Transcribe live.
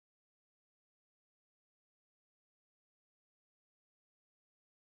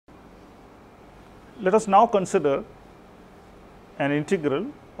Let us now consider an integral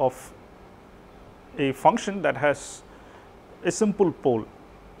of a function that has a simple pole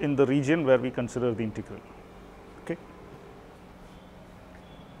in the region where we consider the integral. Okay.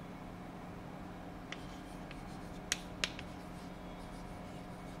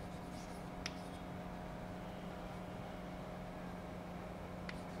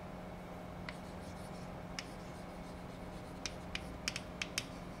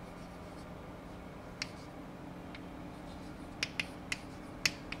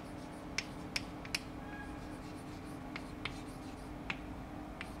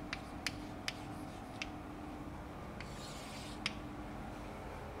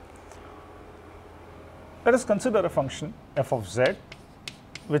 Let us consider a function f of z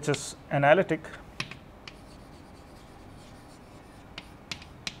which is analytic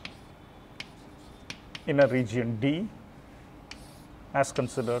in a region D as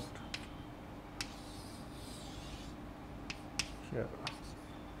considered here.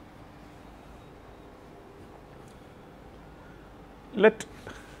 Let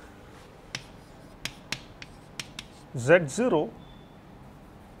z0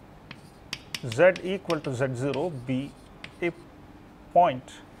 z equal to z0 be a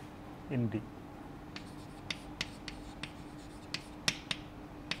point in D.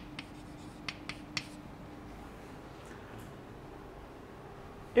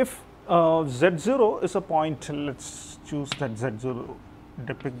 If z0 is a point, let us choose that z0,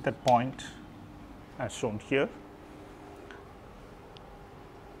 depict that point as shown here.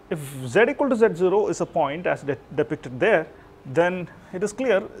 If z equal to z0 is a point as depicted there, then it is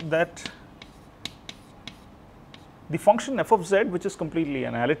clear that the function f of z, which is completely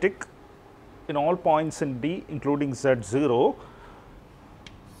analytic in all points in D including z0,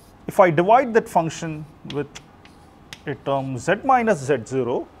 if I divide that function with a term z minus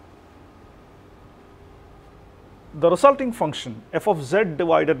z0, the resulting function f of z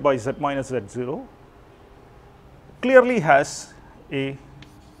divided by z minus z0 clearly has a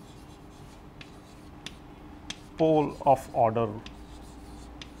pole of order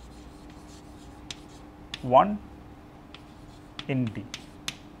 1 in D,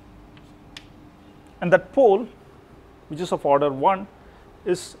 and that pole, which is of order 1,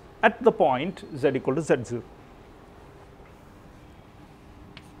 is at the point z equal to z0.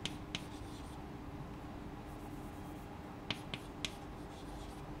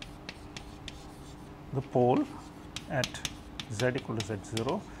 The pole at z equal to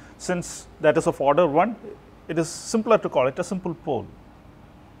z0, since that is of order 1, it is simpler to call it a simple pole.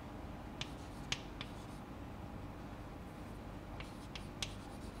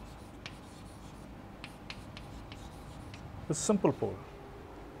 A simple pole.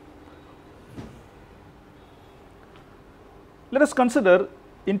 Let us consider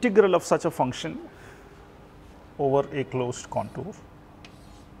integral of such a function over a closed contour,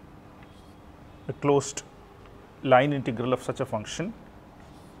 a closed line integral of such a function.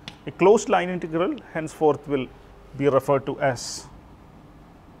 A closed line integral henceforth will be referred to as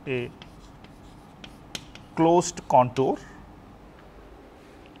a closed contour.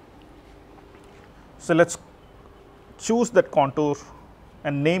 So, let us choose that contour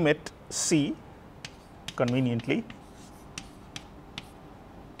and name it C conveniently,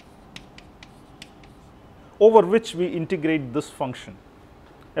 over which we integrate this function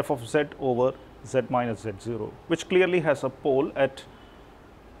f of z over z minus z0, which clearly has a pole at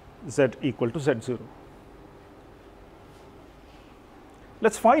z equal to z0.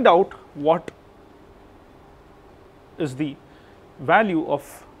 Let us find out what is the value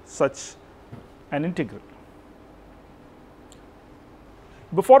of such an integral.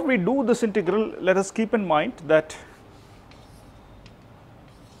 Before we do this integral, let us keep in mind that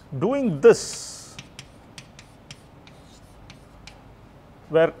doing this,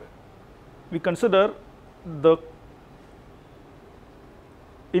 where we consider the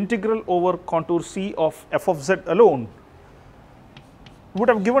integral over contour C of f of z alone, would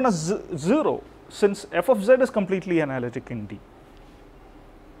have given us 0, since f of z is completely analytic in D.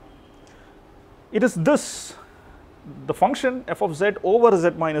 It is this, the function f of z over z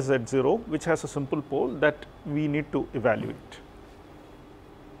minus z0, which has a simple pole, that we need to evaluate.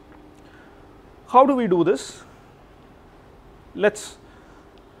 How do we do this? Let us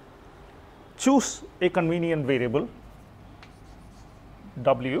choose a convenient variable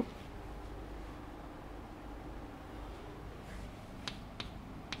w,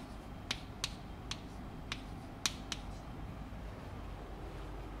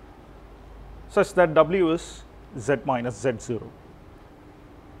 such that w is z minus z0.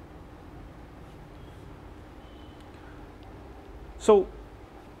 So,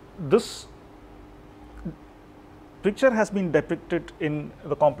 this picture has been depicted in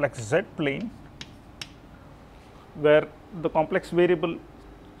the complex z plane, where the complex variable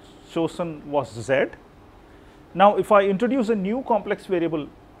chosen was z. Now, if I introduce a new complex variable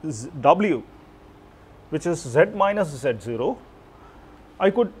w, which is z minus z0, I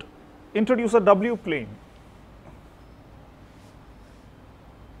could introduce a w plane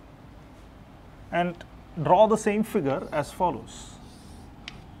and draw the same figure as follows.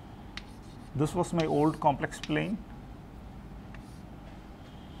 This was my old complex plane.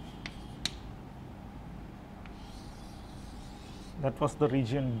 That was the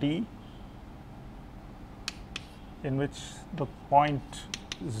region D, in which the point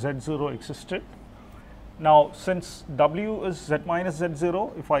z0 existed. Now, since w is z minus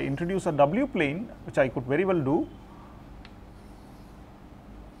z0, if I introduce a w plane, which I could very well do,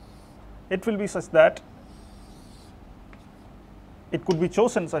 it will be such that it could be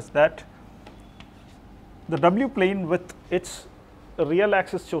chosen such that the w plane with its real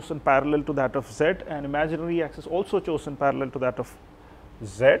axis chosen parallel to that of z and imaginary axis also chosen parallel to that of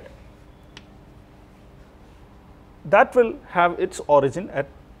z, that will have its origin at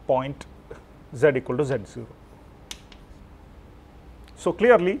point z equal to z0. So,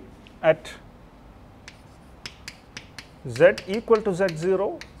 clearly at z equal to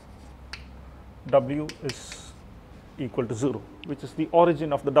z0, w is equal to 0, which is the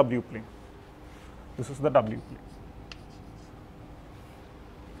origin of the w plane. This is the w plane.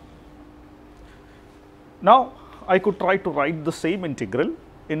 Now, I could try to write the same integral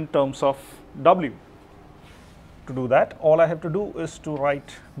in terms of w. To do that, all I have to do is to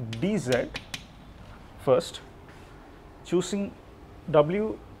write dz first, choosing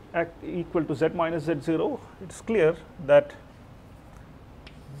w equal to z minus z0. It is clear that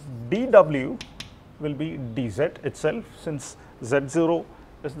dw will be dz itself, since z0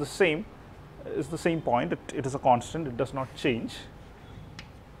 is the same point, it is a constant, it does not change.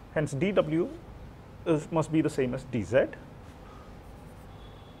 Hence, dw must be the same as dz,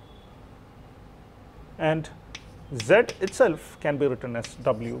 and z itself can be written as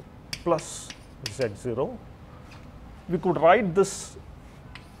w plus z0. We could write this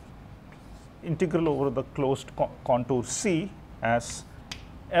integral over the closed contour C as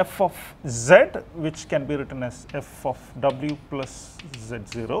f of z, which can be written as f of w plus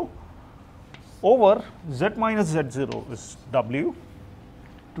z0 over z minus z0 is w,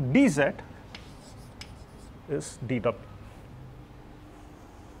 to dz is dw.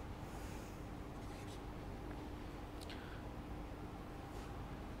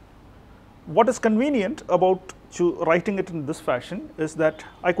 What is convenient about writing it in this fashion is that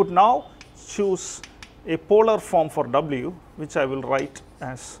I could now choose a polar form for w, which I will write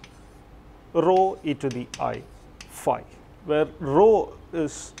as rho e to the I phi, where rho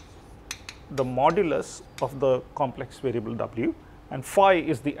is the modulus of the complex variable w and phi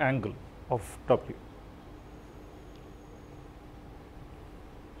is the angle of w.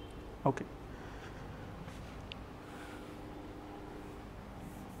 Okay.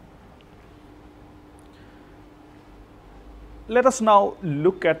 Let us now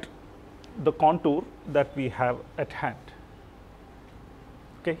look at the contour that we have at hand.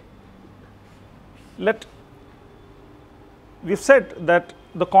 Okay. We have said that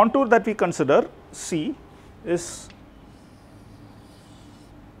the contour that we consider C is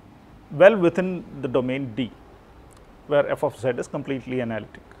well within the domain D, where f of z is completely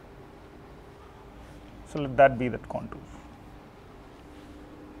analytic. So, let that be that contour.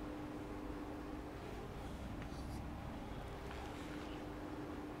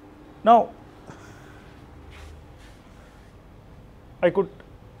 Now, I could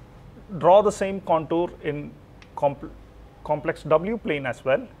draw the same contour in complex w plane as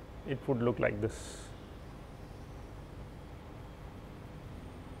well. It would look like this.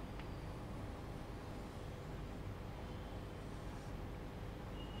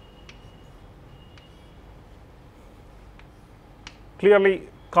 Clearly,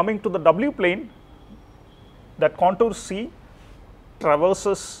 coming to the w plane, that contour C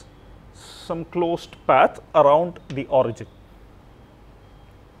traverses some closed path around the origin.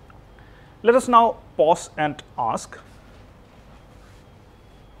 Let us now pause and ask,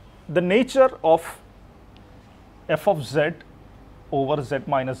 the nature of f of z over z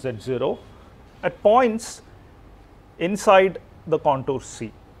minus z0 at points inside the contour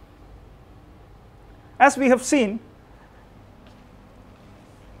C. As we have seen,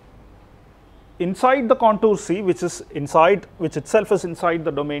 inside the contour C, which itself is inside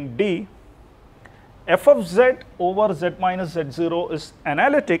the domain D, f of z over z minus z0 is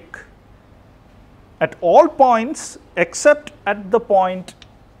analytic at all points except at the point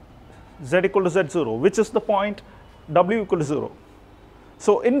z equal to z0, which is the point w equal to 0.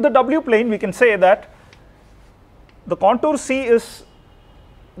 So, in the w plane we can say that the contour C is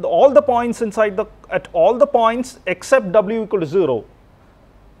all the points inside at all the points except w equal to 0.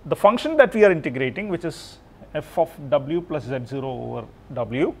 The function that we are integrating, which is f of w plus z0 over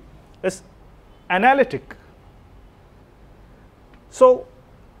w, is analytic. So,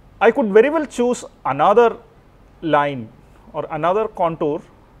 I could very well choose another line or another contour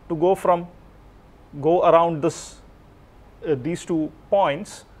to go around this these 2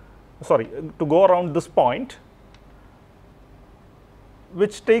 points, sorry, to go around this point,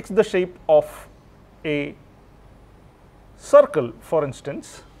 which takes the shape of a circle, for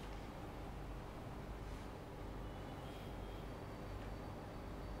instance.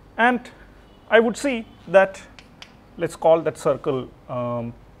 And I would see that, let's call that circle,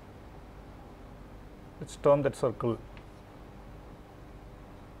 let's term that circle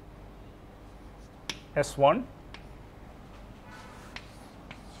S1.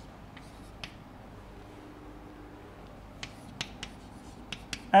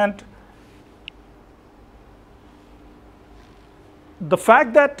 And the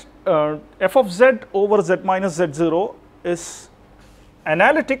fact that f of z over z minus z0 is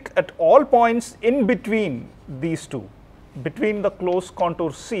analytic at all points in between these two, between the closed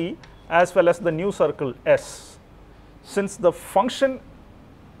contour C as well as the new circle S. Since the function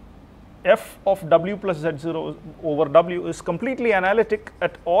f of w plus z0 over w is completely analytic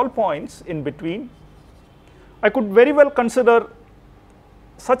at all points in between, I could very well consider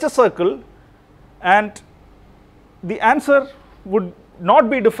such a circle, and the answer would not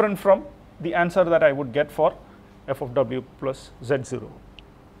be different from the answer that I would get for f of w plus z0.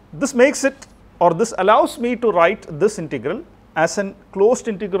 This makes it, or this allows me to write this integral as an closed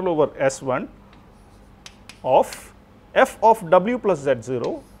integral over S1 of f of w plus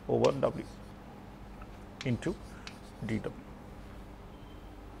z0 over w into dw.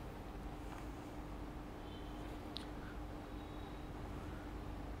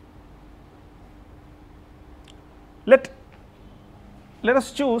 Let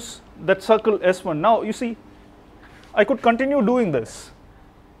us choose that circle S1. Now, you see, I could continue doing this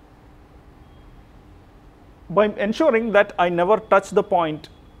by ensuring that I never touch the point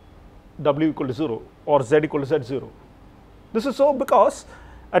w equal to 0 or z equal to z0. This is so because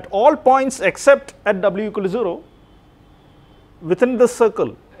at all points except at w equal to 0 within this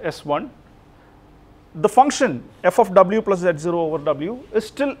circle S1, the function f of w plus z0 over w is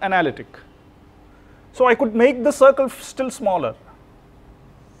still analytic. So, I could make the circle still smaller.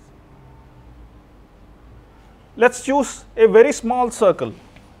 Let us choose a very small circle,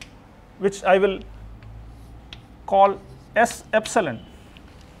 which I will call S epsilon,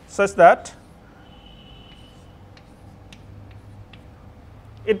 such that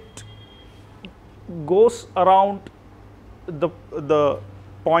it goes around the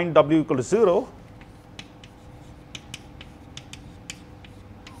point w equal to 0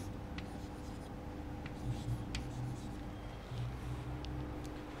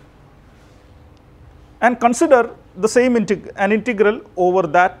 and consider the same an integral over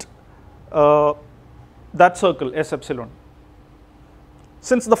that that circle S epsilon.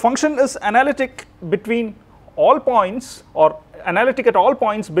 Since the function is analytic between all points, or analytic at all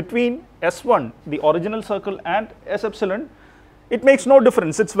points between S1, the original circle, and S epsilon, it makes no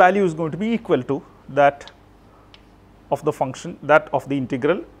difference, its value is going to be equal to that of the function, that of the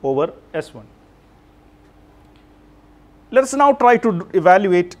integral over S1. Let us now try to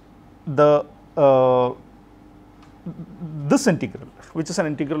evaluate the this integral, which is an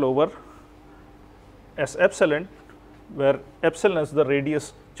integral over S epsilon, where epsilon is the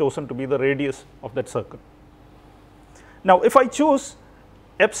radius chosen to be the radius of that circle. Now, if I choose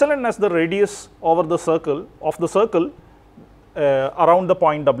epsilon as the radius over the circle around the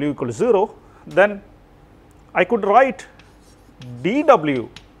point w equal to 0, then I could write dw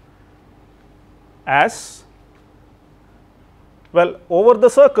as, well, over the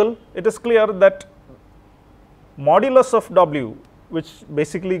circle it is clear that modulus of w, which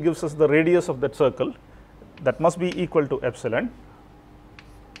basically gives us the radius of that circle, that must be equal to epsilon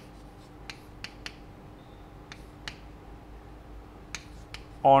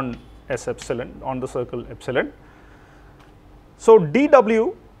on S epsilon, on the circle epsilon. So,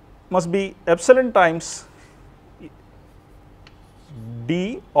 dw must be epsilon times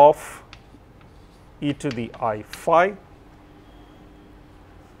d of e to the I phi,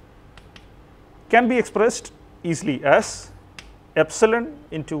 can be expressed easily as epsilon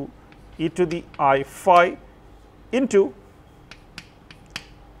into e to the I phi into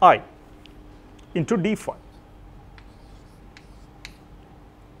I into d phi.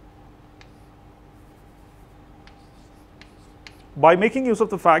 by making use of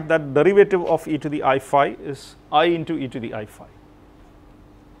the fact that derivative of e to the I phi is I into e to the I phi.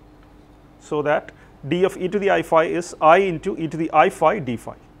 So that d of e to the I phi is I into e to the I phi d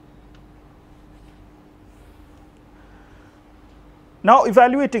phi. Now,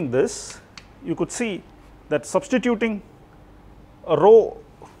 evaluating this, you could see that substituting a rho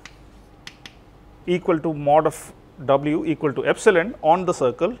equal to mod of w equal to epsilon on the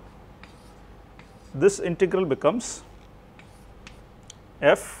circle, this integral becomes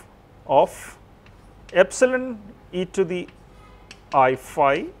f of epsilon e to the I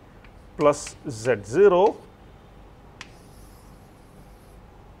phi plus z0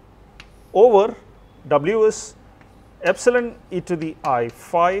 over w is epsilon e to the I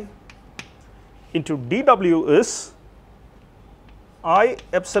phi into dw is I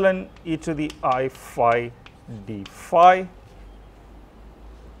epsilon e to the I phi d phi.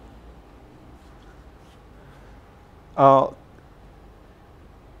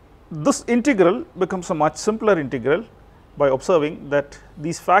 This integral becomes a much simpler integral by observing that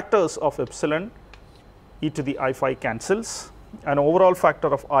these factors of epsilon e to the I phi cancels, an overall factor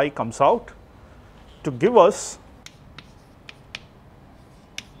of I comes out to give us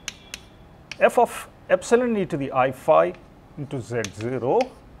f of epsilon e to the I phi into z0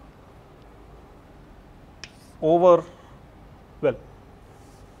 over, well,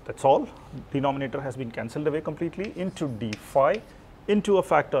 that is all, denominator has been cancelled away completely, into d phi into a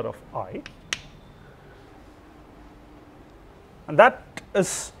factor of I, and that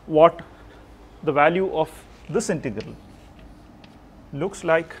is what the value of this integral looks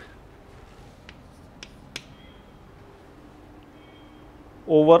like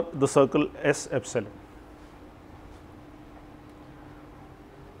over the circle S epsilon.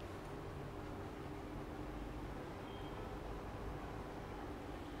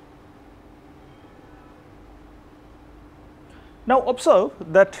 Now, observe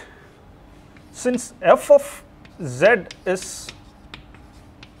that since f of z is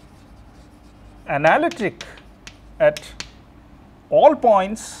analytic at all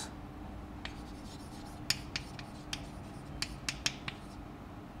points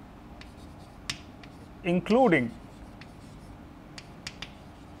including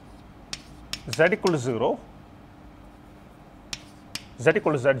z equal to 0, z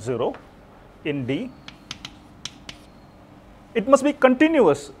equal to z0 in D, it must be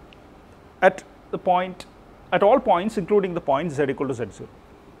continuous at the point, at all points including the point z equal to z0,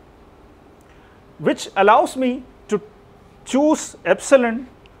 which allows me to choose epsilon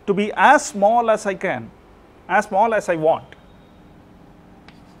to be as small as I can, as small as I want.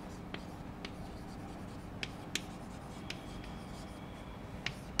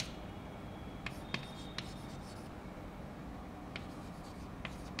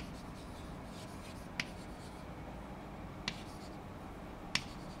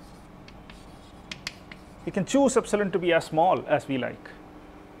 We can choose epsilon to be as small as we like.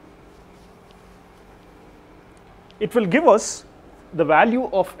 It will give us the value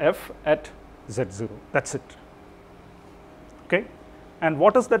of f at z0, that is it. Okay. And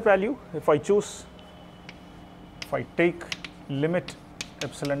what is that value? If I choose, if I take limit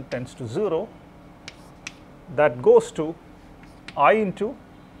epsilon tends to 0, that goes to I into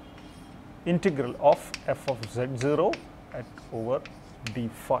integral of f of z0 at over d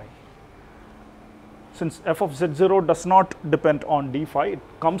phi. Since f of z0 does not depend on d phi, it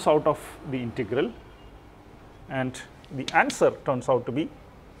comes out of the integral, and the answer turns out to be,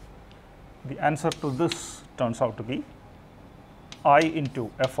 the answer to this turns out to be I into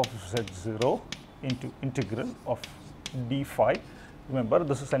f of z0 into integral of d phi. Remember,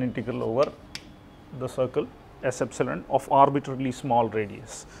 this is an integral over the circle S epsilon of arbitrarily small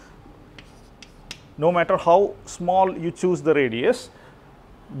radius. No matter how small you choose the radius,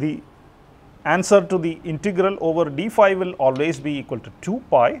 the answer to the integral over d phi will always be equal to 2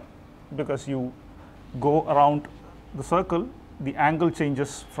 pi, because you go around the circle, the angle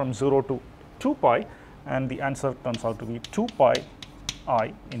changes from 0 to 2 pi, and the answer turns out to be 2 pi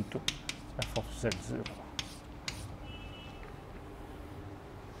I into f of z0.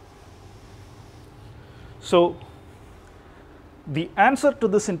 So, the answer to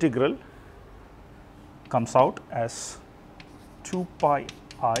this integral comes out as 2 pi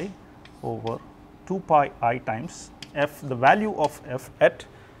I over 2 pi I times f, the value of f at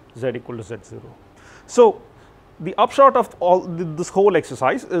z equal to z0. So, the upshot of all this whole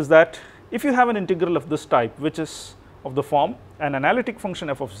exercise is that if you have an integral of this type, which is of the form an analytic function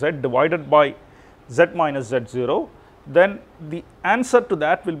f of z divided by z minus z0, then the answer to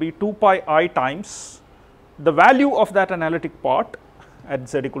that will be 2 pi I times the value of that analytic part at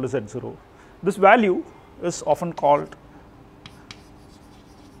z equal to z0. This value is often called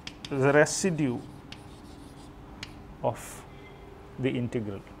the residue of the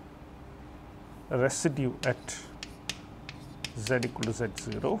integral, residue at z equal to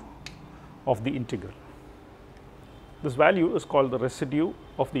z0 of the integral. This value is called the residue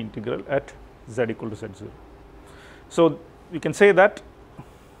of the integral at z equal to z0. So, we can say that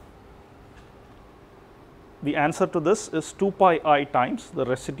the answer to this is 2 pi I times the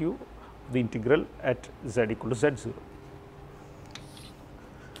residue of the integral at z equal to z0.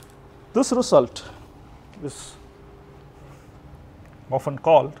 This result is often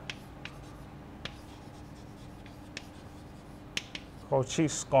called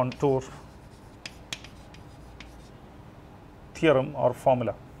Cauchy's contour theorem or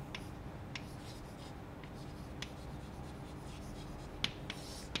formula.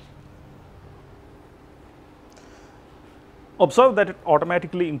 Observe that it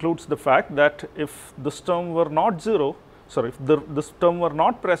automatically includes the fact that if this term were not 0, sorry, if this term were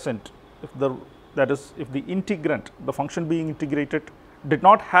not present, if the, that is, if the integrand, the function being integrated, did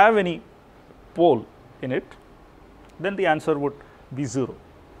not have any pole in it, then the answer would be 0.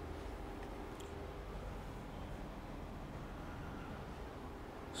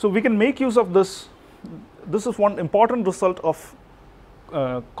 So, we can make use of this. This is one important result of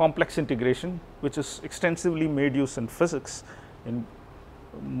complex integration, which is extensively made use in physics in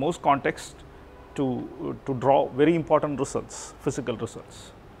most contexts to draw very important results, physical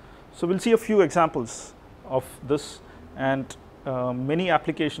results. So, we will see a few examples of this and many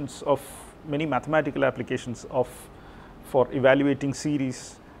applications of many mathematical applications of for evaluating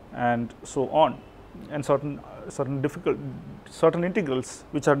series and so on, and certain integrals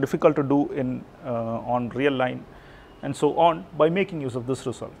which are difficult to do in on real line and so on by making use of this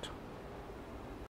result.